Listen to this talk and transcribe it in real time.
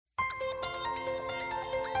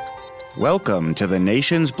Welcome to the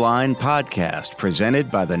Nation's Blind podcast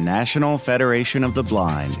presented by the National Federation of the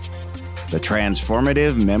Blind, the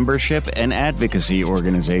transformative membership and advocacy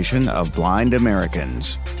organization of blind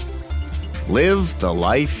Americans. Live the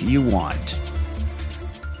life you want.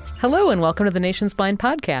 Hello and welcome to the Nation's Blind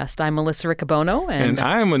podcast. I'm Melissa Riccobono. And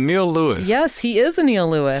I am Anil Lewis. Yes, he is Anil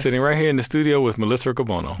Lewis. Sitting right here in the studio with Melissa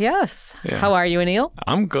Riccobono. Yes. Yeah. How are you, Anil?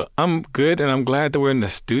 I'm good, and I'm glad that we're in the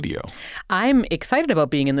studio. I'm excited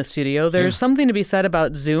about being in the studio. There's something to be said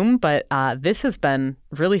about Zoom, but this has been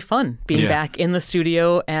really fun being back in the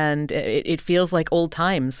studio, and it feels like old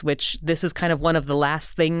times, which this is kind of one of the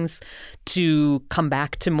last things to come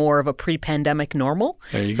back to more of a pre-pandemic normal.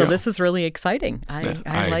 There you so go. This is really exciting.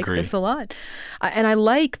 I like agree. this a lot. And I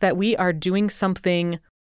like that we are doing something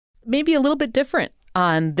maybe a little bit different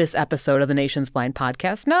on this episode of the Nation's Blind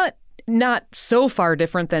podcast. Not so far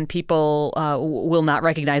different than people will not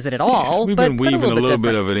recognize it at all. We've been weaving a little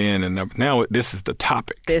bit of it in, and now this is the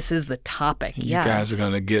topic. This is the topic, You guys are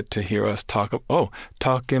going to get to hear us talking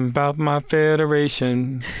about my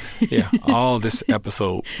federation. Yeah, all this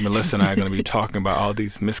episode, Melissa and I are going to be talking about all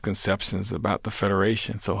these misconceptions about the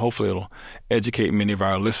Federation. So hopefully it'll educate many of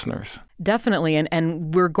our listeners. Definitely.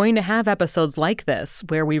 And we're going to have episodes like this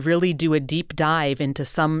where we really do a deep dive into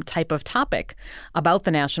some type of topic about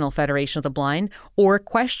the National Federation of the Blind or a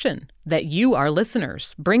question that you, our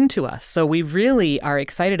listeners, bring to us. So we really are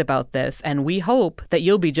excited about this, and we hope that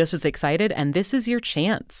you'll be just as excited, and this is your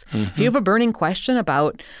chance. If you have a burning question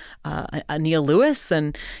about Anil Lewis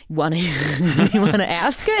and you want to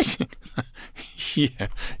ask it, Yeah.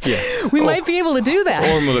 we might be able to do that.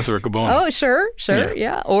 Or Melissa Riccobono. Oh, sure,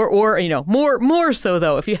 yeah. Or more so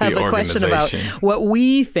though, if you have a question about what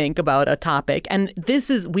we think about a topic. And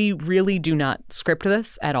we really do not script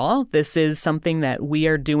this at all. This is something that we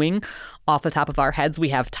are doing off the top of our heads. We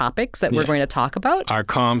have topics that we're going to talk about. Our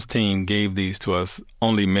comms team gave these to us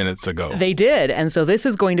only minutes ago. They did. And so this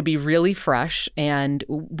is going to be really fresh, and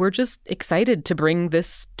we're just excited to bring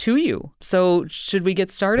this to you. So should we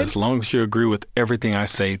get started? As long as you agree with everything I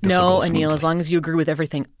say, this No, will go smoothly. Anil, as long as you agree with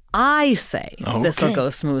everything I say, this will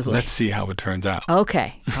go smoothly. Let's see how it turns out.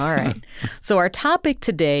 Okay. All right. So our topic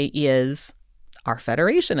today is our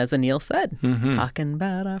federation, as Anil said. Talking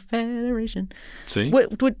about our federation. See?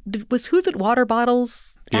 Was Who's It Water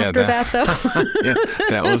Bottles after that though? Yeah,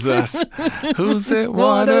 that was us. Who's it?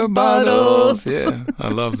 Water bottles. Yeah, I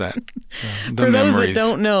love that. The For memories. those that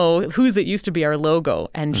don't know, Who's It used to be our logo,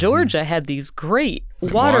 and Georgia had these great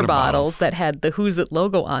water bottles that had the Who's It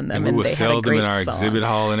logo on them, and we would they sell had a them in great our song. exhibit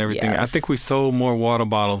hall and everything. I Yes. think we sold more water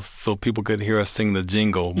bottles so people could hear us sing the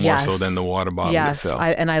jingle more so than the water bottle itself.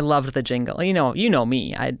 And I loved the jingle. You know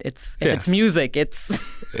me. If it's music, it's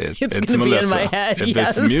going to be in my head. If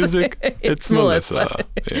it's music, it's Melissa.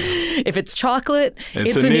 Yeah. If it's chocolate,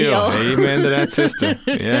 it's Anil. Anil. Amen to that, sister.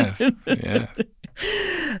 Yes.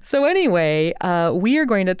 So anyway, we are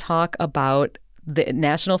going to talk about the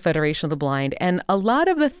National Federation of the Blind and a lot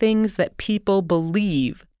of the things that people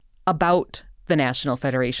believe about the National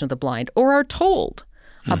Federation of the Blind or are told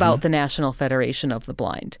about the National Federation of the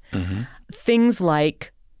Blind. Things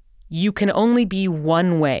like you can only be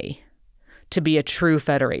one way to be a true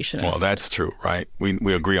Federationist. Well, that's true, right?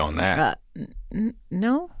 We agree on that.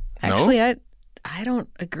 No? Actually, I don't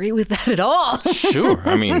agree with that at all. Sure.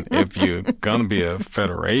 I mean, if you're going to be a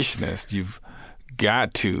Federationist, you've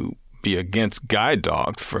got to be against guide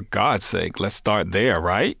dogs, for God's sake. Let's start there,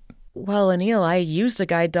 right? Well, Anil, I used a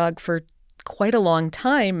guide dog for quite a long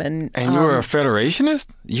time. And you were a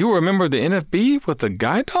Federationist? You were a member of the NFB with a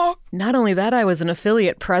guide dog? Not only that, I was an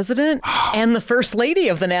affiliate president and the first lady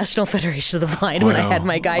of the National Federation of the Blind when I had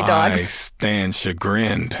my guide dogs. I stand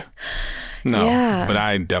chagrined. No, but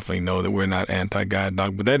I definitely know that we're not anti-guide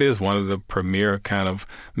dog. But that is one of the premier kind of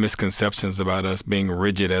misconceptions about us being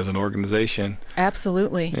rigid as an organization.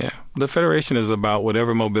 Absolutely. Yeah. The Federation is about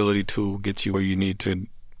whatever mobility tool gets you where you need to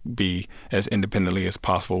be as independently as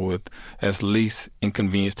possible with as least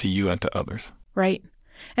inconvenience to you and to others. Right.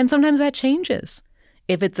 And sometimes that changes.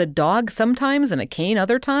 If it's a dog sometimes and a cane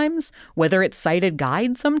other times, whether it's sighted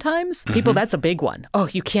guide sometimes, people, that's a big one. Oh,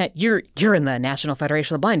 you can't, you're in the National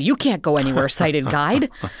Federation of the Blind. You can't go anywhere sighted guide.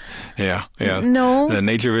 Yeah. No. The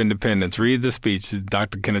Nature of Independence. Read the speech.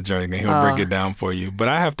 Dr. Kenneth Jernigan, he'll break it down for you. But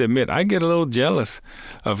I have to admit, I get a little jealous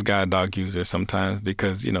of guide dog users sometimes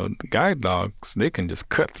because, guide dogs, they can just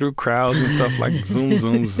cut through crowds and stuff like zoom,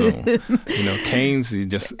 zoom, zoom. Canes, you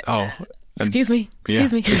just, Excuse me.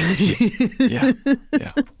 Excuse me. Yeah.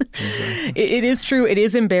 Exactly. It is true. It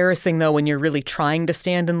is embarrassing, though, when you're really trying to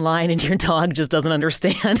stand in line and your dog just doesn't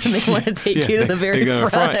understand and they want to take you to the very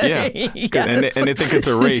front. Yeah. Yes. And they think it's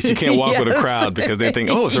a race. You can't walk with a crowd because they think,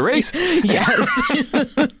 oh, it's a race. Yes.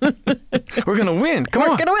 We're going to win. Come on.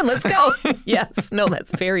 We're going to win. Let's go. Yes. No,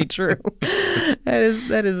 that's very true.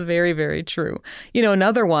 That is very, very true.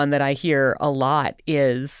 Another one that I hear a lot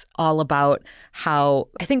is all about how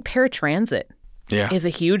I think paratransit is a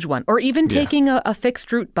huge one, or even taking a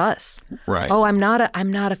fixed route bus. Right. Oh, I'm not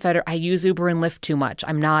a I use Uber and Lyft too much.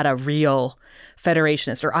 I'm not a real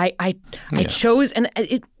Federationist, or I chose, and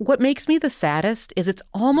what makes me the saddest is it's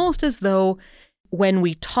almost as though when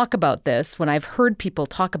we talk about this, when I've heard people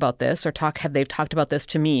talk about this or they've talked about this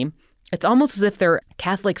to me, it's almost as if they're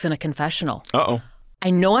Catholics in a confessional. Uh-oh. I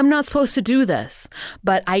know I'm not supposed to do this,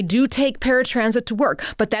 but I do take paratransit to work.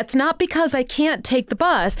 But that's not because I can't take the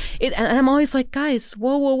bus. And I'm always like, guys,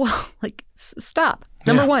 whoa. Like, stop.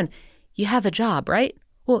 Number one, you have a job, right?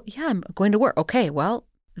 Well, yeah, I'm going to work. Okay, well,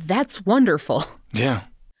 that's wonderful. Yeah.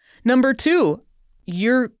 Number two,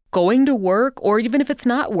 you're going to work, or even if it's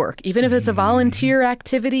not work, even if it's a volunteer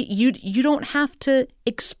activity, you don't have to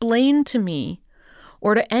explain to me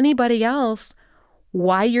or to anybody else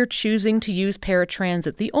why you're choosing to use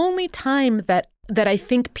paratransit. The only time that I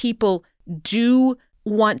think people do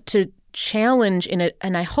want to challenge in it,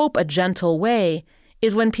 and I hope a gentle way,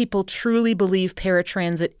 is when people truly believe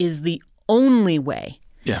paratransit is the only way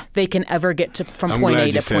they can ever get from point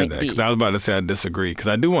A to point B. Because I was about to say I disagree, because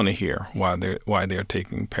I do want to hear why they're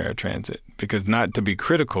taking paratransit. Because not to be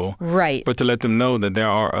critical, right, but to let them know that there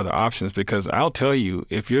are other options. Because I'll tell you,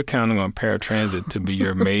 if you're counting on paratransit to be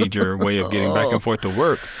your major way of getting back and forth to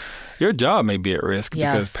work, your job may be at risk,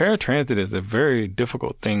 because paratransit is a very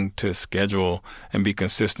difficult thing to schedule and be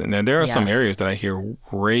consistent. Now, there are some areas that I hear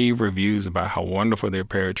rave reviews about how wonderful their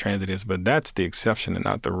paratransit is, but that's the exception and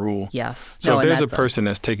not the rule. Yes. So if there's a person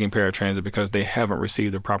that's taking paratransit because they haven't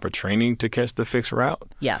received the proper training to catch the fixed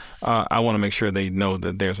route, I want to make sure they know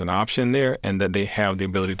that there's an option there and that they have the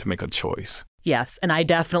ability to make a choice. Yes, and I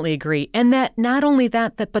definitely agree. And that not only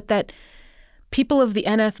that but that people of the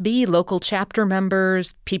NFB, local chapter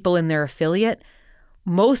members, people in their affiliate,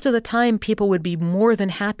 most of the time people would be more than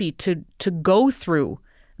happy to go through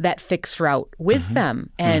that fixed route with them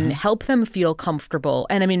and help them feel comfortable.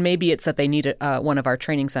 And I mean, maybe it's that they need one of our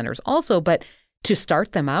training centers also, but to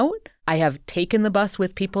start them out, I have taken the bus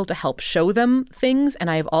with people to help show them things. And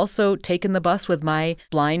I have also taken the bus with my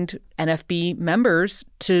blind NFB members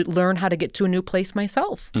to learn how to get to a new place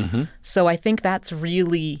myself. So I think that's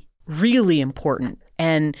really important.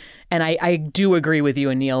 And I do agree with you,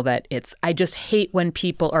 Anil, that I just hate when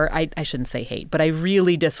people, or I shouldn't say hate, but I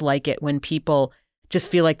really dislike it when people just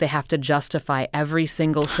feel like they have to justify every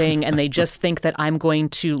single thing and they just think that I'm going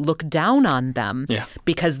to look down on them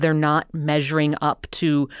because they're not measuring up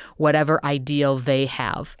to whatever ideal they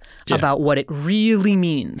have about what it really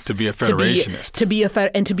means to be a Federationist. To be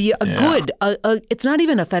a good, it's not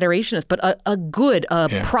even a Federationist, but a good,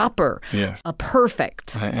 proper, a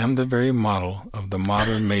perfect. I am the very model of the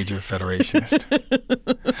modern major Federationist.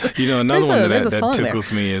 Another one that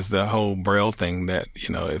tickles me is the whole Braille thing, that,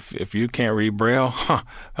 if you can't read Braille,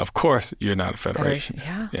 of course you're not a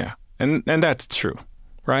Federationist. Yeah. And that's true,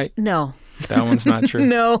 right? No. That one's not true?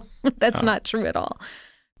 No, that's not true at all.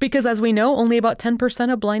 Because as we know, only about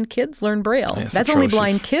 10% of blind kids learn Braille. That's atrocious. Only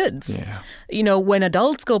blind kids. Yeah. When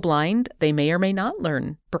adults go blind, they may or may not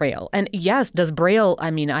learn Braille. And yes, does Braille,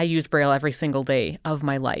 I use Braille every single day of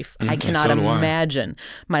my life. I cannot imagine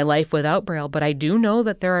my life without Braille. But I do know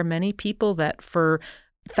that there are many people that for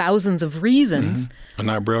thousands of reasons are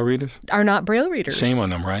not Braille readers. Shame on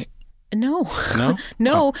them, right? No. No?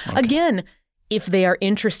 No. Oh, okay. Again, if they are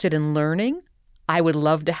interested in learning, I would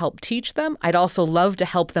love to help teach them. I'd also love to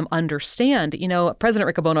help them understand.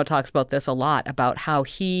 President Riccobono talks about this a lot, about how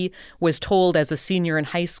he was told as a senior in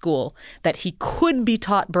high school that he could be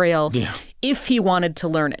taught Braille if he wanted to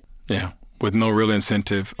learn it. Yeah. With no real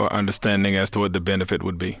incentive or understanding as to what the benefit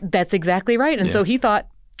would be. That's exactly right. And so he thought,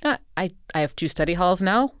 I have 2 study halls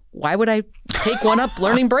now. Why would I take one up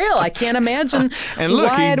learning Braille? I can't imagine. And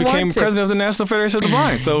look, he became president of the National Federation of the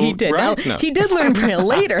Blind. So he did. Right? Now, he did learn Braille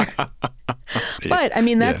later. But I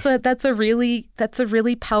mean, that's a really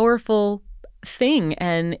powerful thing,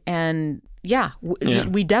 and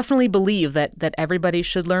we definitely believe that everybody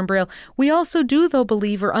should learn Braille. We also do, though,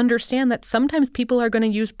 believe or understand that sometimes people are going to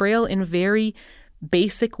use Braille in very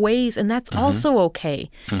basic ways, and that's also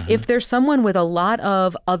okay. If there's someone with a lot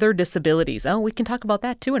of other disabilities, we can talk about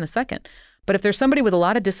that too in a second. But if there's somebody with a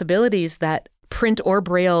lot of disabilities that print or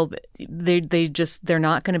Braille, they're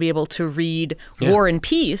not going to be able to read War and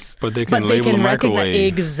Peace. But they can label microwave.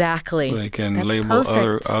 Exactly. They can That's label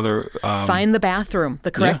perfect. other find the bathroom, the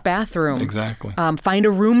correct bathroom. Exactly. Find a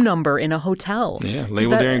room number in a hotel. Yeah,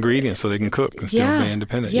 label their ingredients so they can cook and still be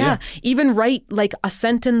independent. Yeah. Even write like a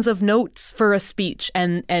sentence of notes for a speech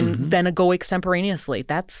and then go extemporaneously.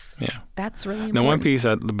 That's really important. Now, one piece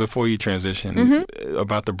before you transition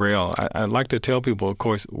about the Braille, I'd like to tell people, of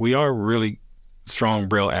course, we are really strong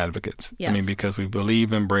Braille advocates. Yes. I mean, because we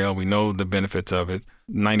believe in Braille, we know the benefits of it.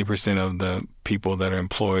 90% of the people that are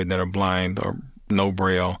employed that are blind or know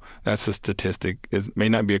Braille, that's a statistic. It may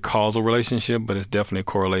not be a causal relationship, but it's definitely a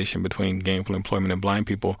correlation between gainful employment and blind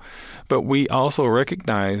people. But we also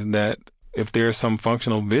recognize that if there's some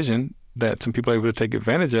functional vision that some people are able to take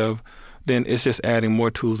advantage of, then it's just adding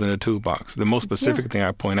more tools in the toolbox. The most specific thing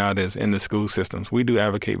I point out is in the school systems, we do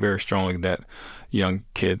advocate very strongly that young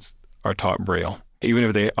kids are taught Braille, even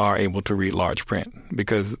if they are able to read large print,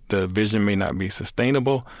 because the vision may not be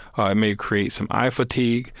sustainable. It may create some eye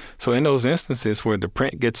fatigue. So in those instances where the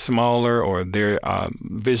print gets smaller or their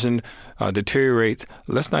vision deteriorates,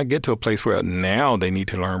 let's not get to a place where now they need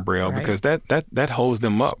to learn Braille, because that holds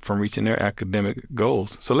them up from reaching their academic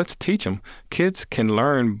goals. So let's teach them. Kids can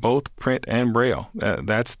learn both print and Braille.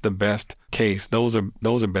 That's the best case. Those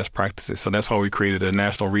are best practices. So that's why we created a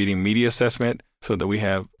National Reading Media Assessment, so that we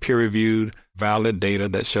have peer-reviewed, valid data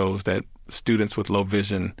that shows that students with low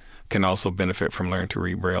vision can also benefit from learning to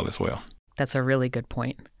read Braille as well. That's a really good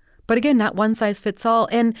point. But again, not one size fits all.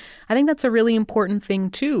 And I think that's a really important thing,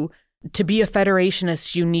 too. To be a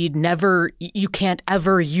Federationist, you can't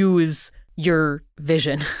ever use your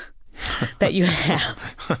vision that you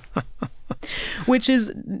have, which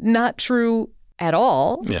is not true at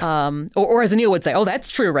all. Yeah. Or as Anil would say, oh, that's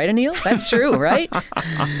true, right, Anil? That's true, right?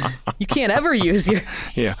 You can't ever use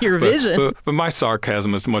your vision. But my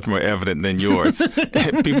sarcasm is much more evident than yours.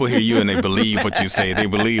 People hear you and they believe what you say. They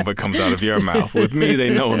believe what comes out of your mouth. With me, they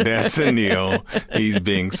know that's Anil. He's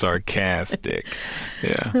being sarcastic.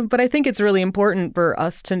 Yeah. But I think it's really important for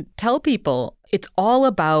us to tell people it's all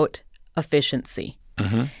about efficiency.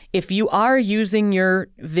 Mm-hmm. If you are using your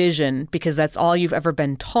vision because that's all you've ever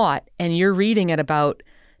been taught and you're reading at about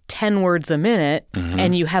 10 words a minute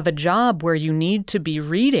and you have a job where you need to be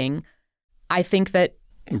reading, I think that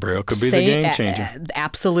Braille could be the game changer.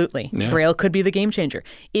 Absolutely. Yeah. Braille could be the game changer.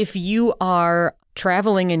 If you are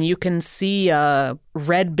traveling and you can see a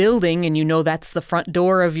red building and you know that's the front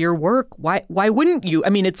door of your work, why wouldn't you? I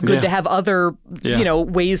mean, it's good to have other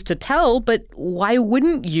ways to tell, but why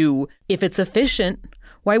wouldn't you? If it's efficient,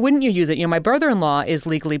 why wouldn't you use it? My brother-in-law is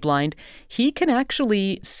legally blind. He can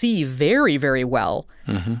actually see very, very well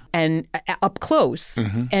and up close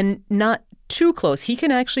and not too close. He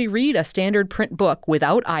can actually read a standard print book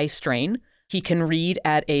without eye strain. He can read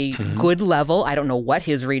at a good level. I don't know what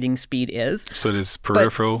his reading speed is. So this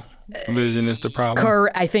peripheral vision is the problem?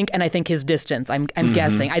 I think his distance. I'm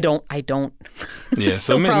guessing. I don't. Yeah.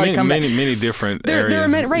 So many different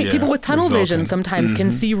areas. People with tunnel vision sometimes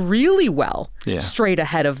can see really well straight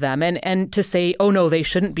ahead of them, and to say, oh no, they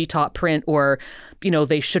shouldn't be taught print, or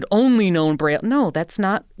they should only know Braille. No, that's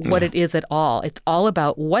not what it is at all. It's all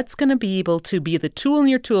about what's going to be able to be the tool in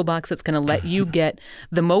your toolbox that's going to let you get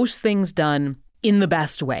the most things done in the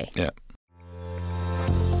best way. Yeah.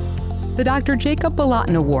 The Dr. Jacob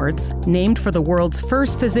Balatin Awards, named for the world's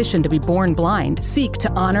first physician to be born blind, seek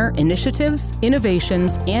to honor initiatives,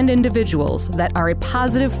 innovations, and individuals that are a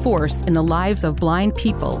positive force in the lives of blind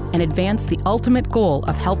people and advance the ultimate goal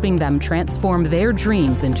of helping them transform their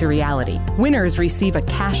dreams into reality. Winners receive a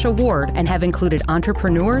cash award and have included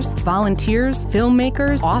entrepreneurs, volunteers,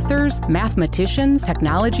 filmmakers, authors, mathematicians,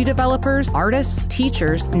 technology developers, artists,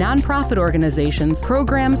 teachers, nonprofit organizations,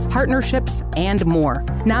 programs, partnerships, and more.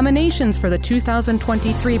 Nominations for the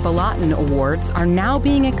 2023 Balatin Awards are now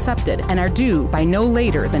being accepted and are due by no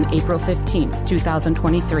later than April 15,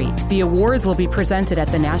 2023. The awards will be presented at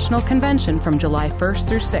the National Convention from July 1st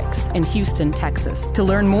through 6th in Houston, Texas. To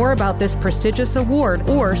learn more about this prestigious award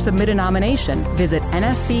or submit a nomination, visit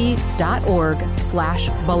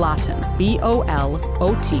nfb.org/Balatin,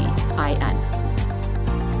 BOLOTIN.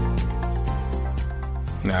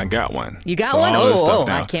 Now, I got one. You got one? Oh,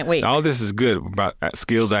 I can't wait. All this is good about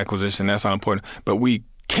skills acquisition. That's all important. But we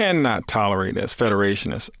cannot tolerate, as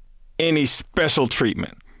Federationists, any special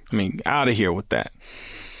treatment. I mean, out of here with that.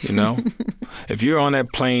 If you're on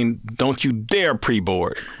that plane, don't you dare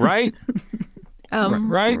pre-board, right?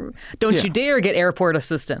 Right? Don't you dare get airport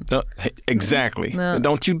assistance. Exactly. No.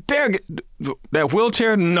 Don't you dare get that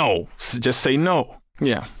wheelchair? No. Just say no.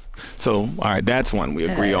 Yeah. So, all right, that's one we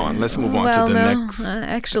agree on. Let's move on to the next.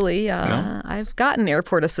 Actually, I've gotten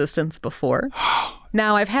airport assistance before.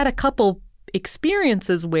 Now, I've had a couple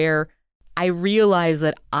experiences where I realize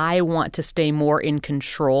that I want to stay more in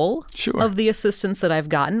control of the assistance that I've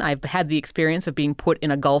gotten. I've had the experience of being put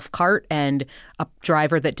in a golf cart and a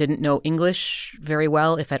driver that didn't know English very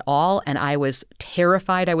well, if at all, and I was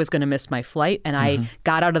terrified I was going to miss my flight. And I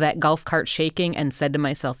got out of that golf cart shaking and said to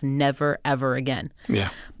myself, never, ever again.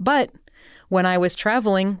 Yeah. But when I was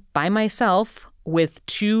traveling by myself with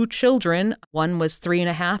 2 children, one was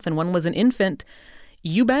 3.5 and one was an infant,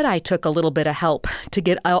 you bet I took a little bit of help to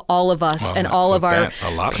get all of us and all of our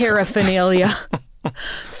paraphernalia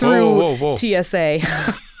through TSA.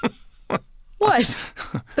 What?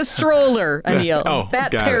 The stroller, Anil.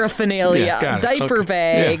 That paraphernalia, diaper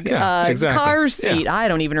bag, exactly. car seat. I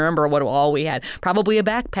don't even remember what all we had. Probably a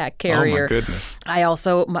backpack carrier. Oh, my goodness. I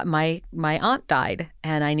also, my aunt died,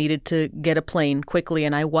 and I needed to get a plane quickly,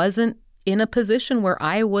 and I wasn't in a position where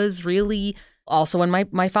I was really... Also, when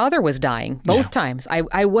my father was dying, both times,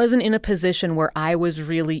 I wasn't in a position where I was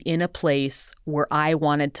really in a place where I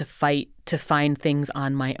wanted to fight to find things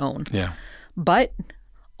on my own. Yeah. But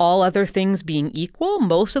all other things being equal,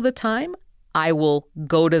 most of the time, I will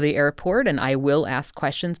go to the airport and I will ask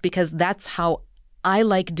questions because that's how I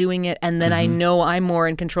like doing it. And then I know I'm more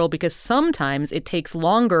in control because sometimes it takes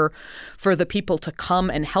longer for the people to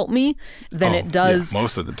come and help me than it does.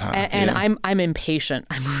 Most of the time. And I'm impatient.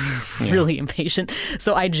 I'm really impatient.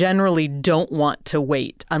 So I generally don't want to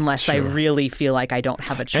wait unless I really feel like I don't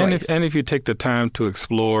have a choice. And if you take the time to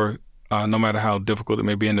explore, no matter how difficult it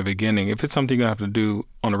may be in the beginning, if it's something you have to do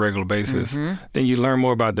on a regular basis, then you learn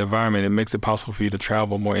more about the environment. It makes it possible for you to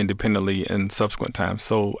travel more independently in subsequent times.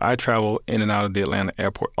 So I travel in and out of the Atlanta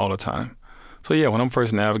airport all the time. So yeah, when I'm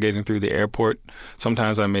first navigating through the airport,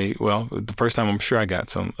 sometimes the first time I'm sure I got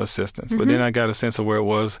some assistance, but then I got a sense of where it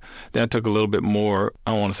was. Then I took a little bit more,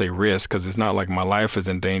 I don't want to say risk because it's not like my life is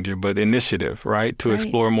in danger, but initiative, right? To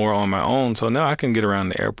explore more on my own. So now I can get around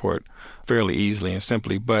the airport fairly easily and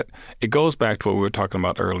simply, but it goes back to what we were talking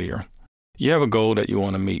about earlier. You have a goal that you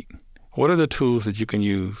want to meet. What are the tools that you can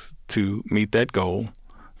use to meet that goal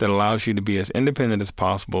that allows you to be as independent as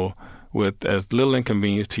possible with as little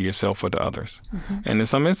inconvenience to yourself or to others? And in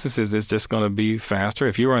some instances, it's just going to be faster.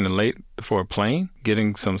 If you're running late for a plane,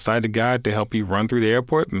 getting some sighted guide to help you run through the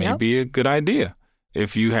airport may be a good idea.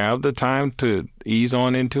 If you have the time to ease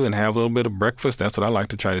on into and have a little bit of breakfast, that's what I like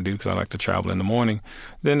to try to do because I like to travel in the morning,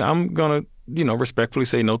 then I'm going to, respectfully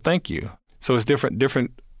say no, thank you. So it's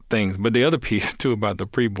different things. But the other piece, too, about the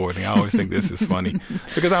pre-boarding, I always think this is funny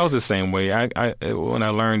because I was the same way. When I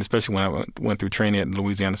learned, especially when I went through training at the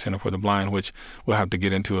Louisiana Center for the Blind, which we'll have to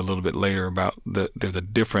get into a little bit later about there's a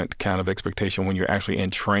different kind of expectation when you're actually in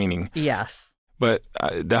training. Yes. But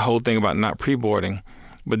that whole thing about not pre-boarding.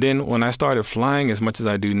 But then when I started flying as much as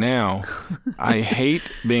I do now, I hate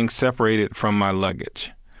being separated from my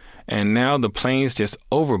luggage. And now the planes just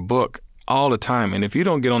overbook all the time. And if you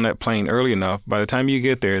don't get on that plane early enough, by the time you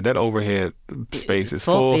get there, that overhead space is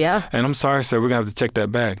full. Yeah. And I'm sorry, sir, we're going to have to check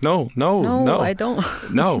that bag. No, I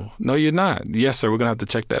don't. No, you're not. Yes, sir, we're going to have to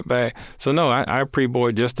check that bag. So no, I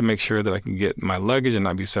pre-board just to make sure that I can get my luggage and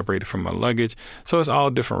not be separated from my luggage. So it's all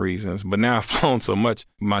different reasons. But now I've flown so much,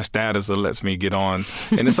 my status lets me get on.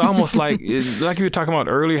 And it's almost like you were talking about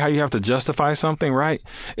earlier, how you have to justify something, right?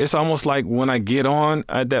 It's almost like when I get on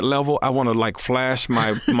at that level, I want to flash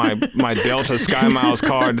my Delta Sky Miles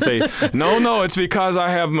card and say, no, it's because I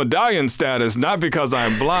have medallion status, not because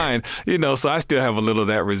I'm blind, so I still have a little of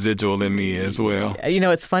that residual in me as well.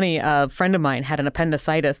 It's funny. A friend of mine had an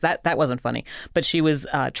appendicitis. That wasn't funny, but she was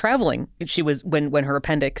traveling. She was when her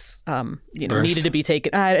appendix, needed to be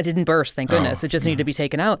taken. It didn't burst, thank goodness. It just needed to be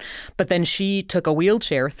taken out. But then she took a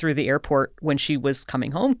wheelchair through the airport when she was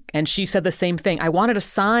coming home, and she said the same thing. I wanted a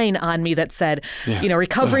sign on me that said,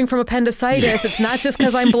 recovering from appendicitis. It's not just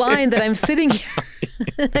because I'm blind that I'm sitting here.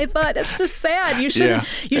 I thought it's just sad. You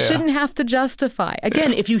shouldn't have to justify.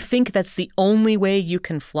 Again, if you think that's the only way you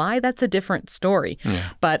can fly, that's a different story. Yeah.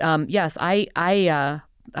 But yes, I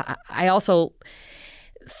also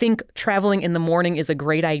think traveling in the morning is a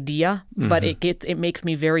great idea, but it makes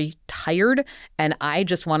me very tired, and I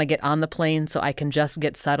just want to get on the plane so I can just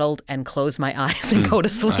get settled and close my eyes and go to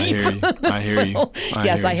sleep. I hear you.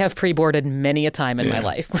 Yes, I have pre-boarded many a time in my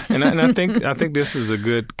life. and I think this is a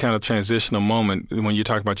good kind of transitional moment when you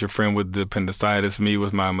talk about your friend with the appendicitis, me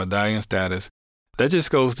with my medallion status. That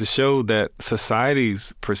just goes to show that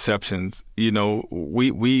society's perceptions,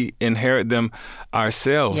 we inherit them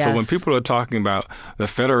ourselves. Yes. So when people are talking about the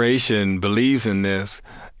Federation believes in this,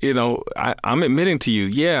 I'm admitting to you,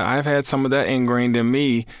 yeah, I've had some of that ingrained in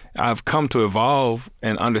me. I've come to evolve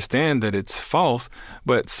and understand that it's false,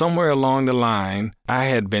 but somewhere along the line, I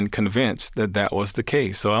had been convinced that that was the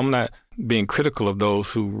case. So I'm not being critical of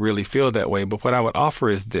those who really feel that way, but what I would offer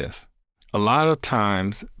is this. A lot of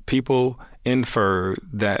times, people infer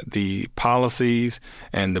that the policies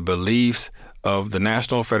and the beliefs of the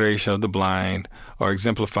National Federation of the Blind are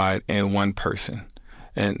exemplified in one person.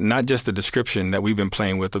 And not just the description that we've been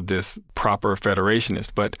playing with of this proper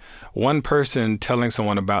federationist, but one person telling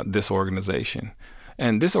someone about this organization.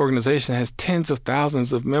 And this organization has tens of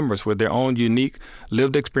thousands of members with their own unique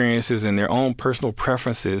lived experiences and their own personal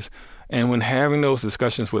preferences. And when having those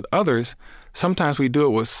discussions with others, sometimes we do it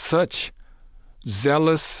with such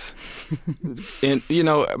zealous and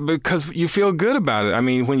because you feel good about it. I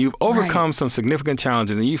mean, when you've overcome some significant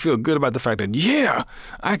challenges and you feel good about the fact that, yeah,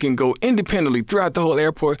 I can go independently throughout the whole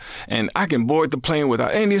airport and I can board the plane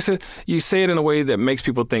without, and you say it in a way that makes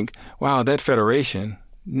people think, wow, that federation.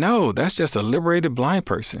 No, that's just a liberated blind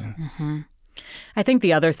person. Mm-hmm. I think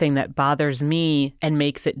the other thing that bothers me and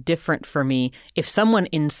makes it different for me, if someone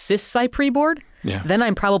insists I pre-board, then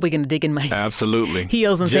I'm probably going to dig in my heels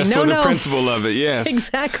and just say, no, for the principle of it, yes.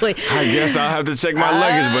 Exactly. I guess I'll have to check my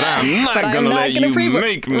luggage, but I'm not going to let you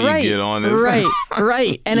make me get on this.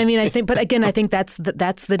 Right. And I mean, I think that's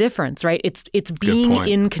the difference, right? It's being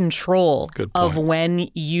in control of when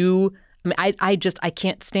you, I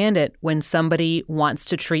can't stand it when somebody wants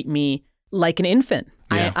to treat me like an infant.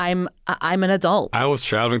 Yeah. I'm an adult. I was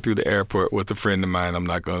traveling through the airport with a friend of mine. I'm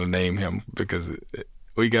not going to name him because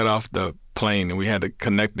we got off the plane and we had a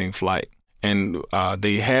connecting flight. And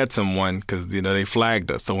they had someone because, they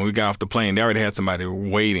flagged us. So when we got off the plane, they already had somebody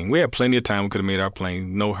waiting. We had plenty of time. We could have made our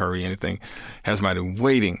plane, no hurry, anything. Had somebody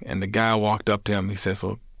waiting. And the guy walked up to him. He says,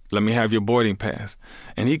 well, let me have your boarding pass.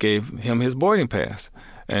 And he gave him his boarding pass.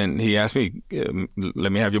 And he asked me,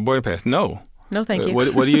 let me have your boarding pass. No, thank you.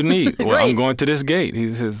 What do you need? Well, I'm going to this gate.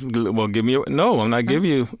 He says, well, give me no, I'm not giving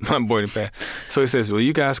you my boarding pass. So he says, well,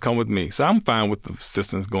 you guys come with me. So I'm fine with the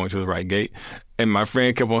assistants going to the right gate. And my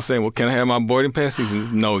friend kept on saying, well, can I have my boarding pass? He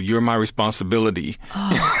says, no, you're my responsibility.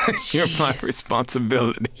 Oh, you're my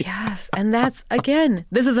responsibility. Yes. And that's, again,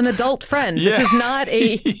 this is an adult friend. Yes. This is not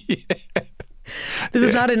a... This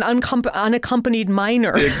is not an unaccompanied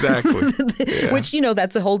minor. Exactly. Which,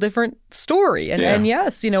 that's a whole different story. And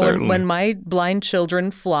yes, when my blind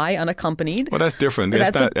children fly unaccompanied. Well, that's different.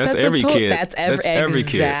 That's every kid. That's every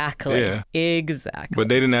kid. Exactly. Yeah. Exactly. But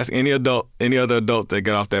they didn't ask any other adult that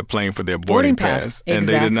got off that plane for their boarding pass. Exactly. And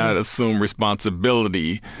they did not assume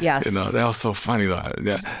responsibility. Yes. That was so funny, though.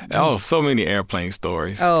 Yeah. Oh, so many airplane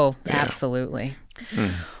stories. Oh, absolutely.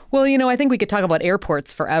 Well, I think we could talk about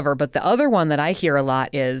airports forever, but the other one that I hear a lot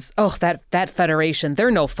is, that federation,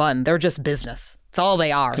 they're no fun. They're just business. That's all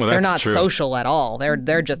they are. Well, they're not social at all. They're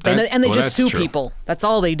just they just sue people. That's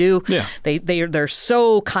all they do. Yeah. They're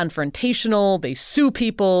so confrontational. They sue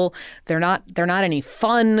people. They're not any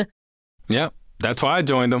fun. Yeah. That's why I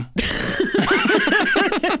joined them.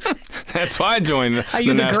 That's why I joined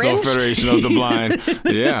the National Federation of the Blind.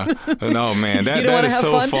 Yeah. No, man, that is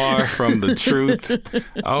so far from the truth.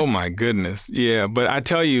 Oh, my goodness. Yeah. But I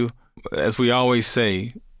tell you, as we always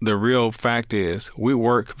say, the real fact is we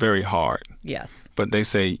work very hard. Yes. But they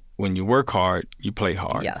say when you work hard, you play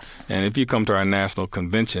hard. Yes. And if you come to our national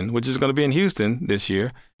convention, which is going to be in Houston this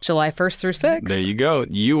year, July 1st through 6th. There you go.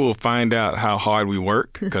 You will find out how hard we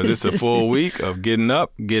work because it's a full week of getting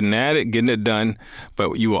up, getting at it, getting it done.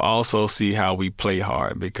 But you will also see how we play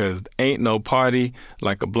hard because ain't no party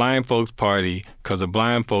like a blind folks party because a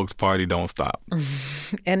blind folks party don't stop.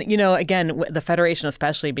 And, again, the Federation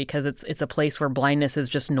especially because it's a place where blindness is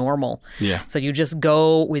just normal. Yeah. So you just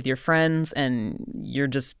go with your friends and you're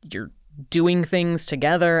doing things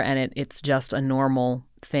together and it's just a normal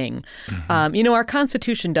thing. Mm-hmm. Our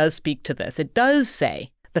Constitution does speak to this. It does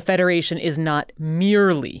say the Federation is not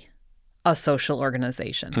merely a social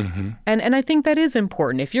organization. Mm-hmm. And I think that is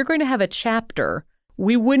important. If you're going to have a chapter,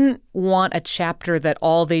 we wouldn't want a chapter that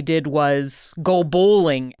all they did was go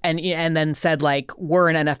bowling and then said, like, we're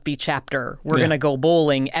an NFB chapter. We're going to go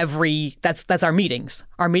bowling that's our meetings.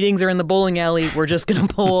 Our meetings are in the bowling alley. We're just going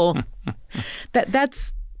to bowl.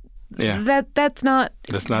 That's not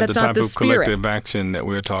the type of collective action that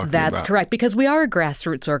we're talking about. That's correct, because we are a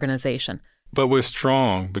grassroots organization. But we're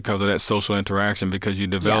strong because of that social interaction, because you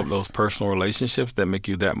develop those personal relationships that make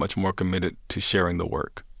you that much more committed to sharing the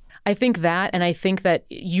work. I think that, and I think that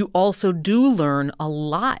you also do learn a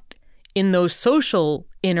lot in those social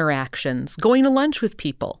interactions, going to lunch with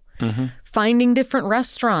people. finding different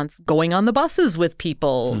restaurants, going on the buses with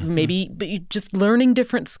people, maybe just learning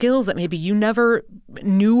different skills that maybe you never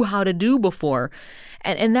knew how to do before.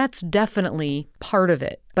 And that's definitely part of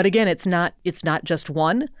it. But again, it's not just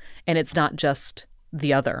one, and it's not just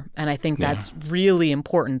the other. And I think that's really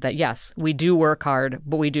important, that yes, we do work hard,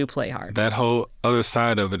 but we do play hard. That whole other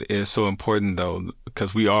side of it is so important, though,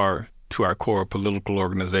 because we are, to our core, a political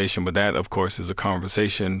organization. But that, of course, is a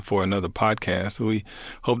conversation for another podcast. We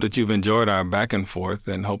hope that you've enjoyed our back and forth,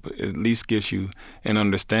 and hope it at least gives you an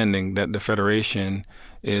understanding that the Federation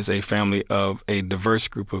is a family of a diverse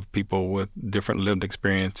group of people with different lived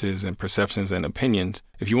experiences and perceptions and opinions.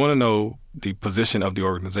 If you want to know the position of the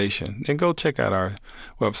organization, then go check out our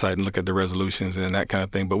website and look at the resolutions and that kind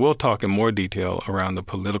of thing. But we'll talk in more detail around the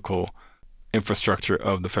political infrastructure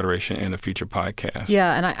of the Federation in a future podcast.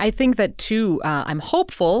 Yeah, and I think that, too, I'm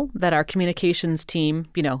hopeful that our communications team,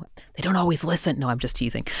 they don't always listen. No, I'm just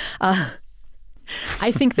teasing.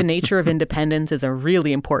 I think the nature of independence is a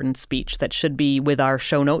really important speech that should be with our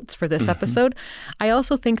show notes for this episode. I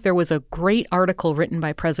also think there was a great article written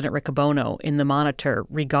by President Riccobono in the Monitor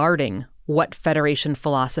regarding what Federation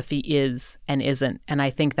philosophy is and isn't. And I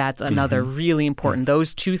think that's another really important.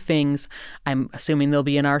 Those two things, I'm assuming they'll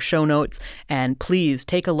be in our show notes. And please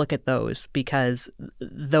take a look at those, because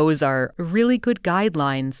those are really good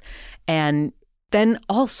guidelines. And then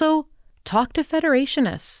also, talk to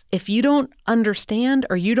Federationists. If you don't understand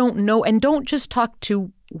or you don't know, and don't just talk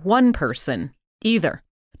to one person either.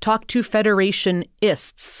 Talk to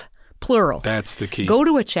Federationists, plural. That's the key. Go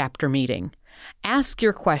to a chapter meeting. Ask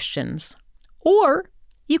your questions. Or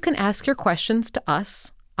you can ask your questions to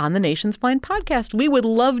us on the Nation's Blind podcast. We would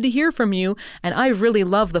love to hear from you, and I really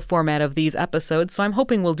love the format of these episodes, so I'm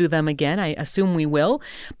hoping we'll do them again. I assume we will,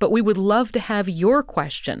 but we would love to have your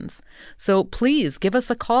questions. So please give us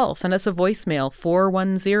a call. Send us a voicemail,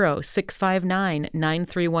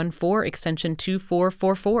 410-659-9314, extension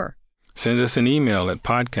 2444. Send us an email at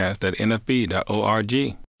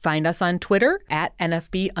podcast@nfb.org. Find us on Twitter at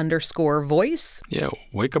 @NFB_voice. Yeah,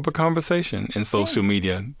 wake up a conversation in social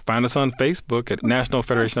media. Find us on Facebook at National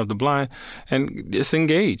Federation of the Blind, and just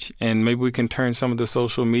engage. And maybe we can turn some of the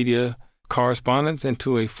social media correspondence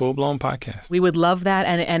into a full-blown podcast. We would love that.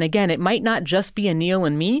 And again, it might not just be Anil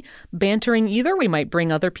and me bantering either. We might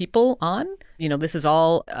bring other people on. This is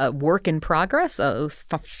all a work in progress,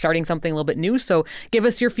 starting something a little bit new. So give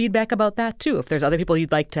us your feedback about that, too. If there's other people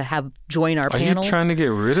you'd like to have join our panel. Are you trying to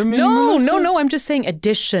get rid of me, No. Melissa? I'm just saying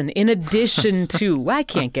in addition to. I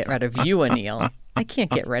can't get rid of you, Anil. I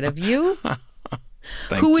can't get rid of you.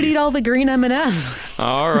 Who would eat all the green M&Ms?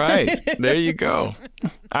 All right. There you go.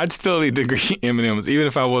 I'd still eat the green M&Ms, even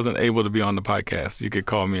if I wasn't able to be on the podcast. You could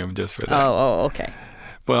call me just for that. Oh, okay.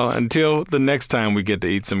 Well, until the next time we get to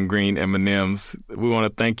eat some green M&Ms, we want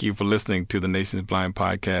to thank you for listening to the Nation's Blind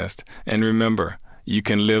podcast. And remember, you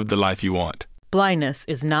can live the life you want. Blindness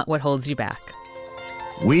is not what holds you back.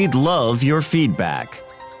 We'd love your feedback.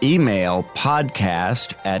 Email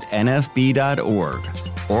podcast@nfb.org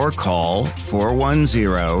or call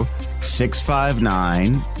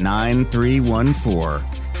 410-659-9314,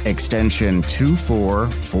 extension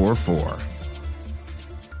 2444.